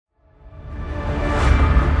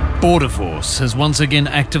Border Force has once again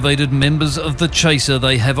activated members of the chaser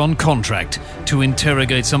they have on contract to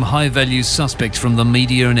interrogate some high-value suspects from the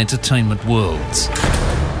media and entertainment worlds.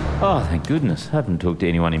 Oh, thank goodness. I haven't talked to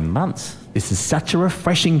anyone in months. This is such a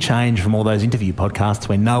refreshing change from all those interview podcasts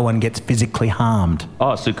where no one gets physically harmed.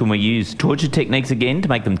 Oh, so can we use torture techniques again to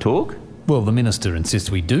make them talk? Well, the Minister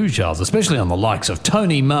insists we do, Charles, especially on the likes of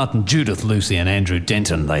Tony, Martin, Judith, Lucy and Andrew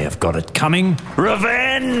Denton. They have got it coming.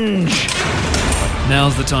 Revenge!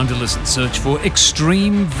 Now's the time to listen. Search for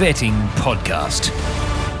Extreme Vetting Podcast.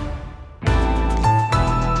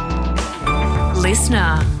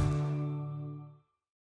 Listener.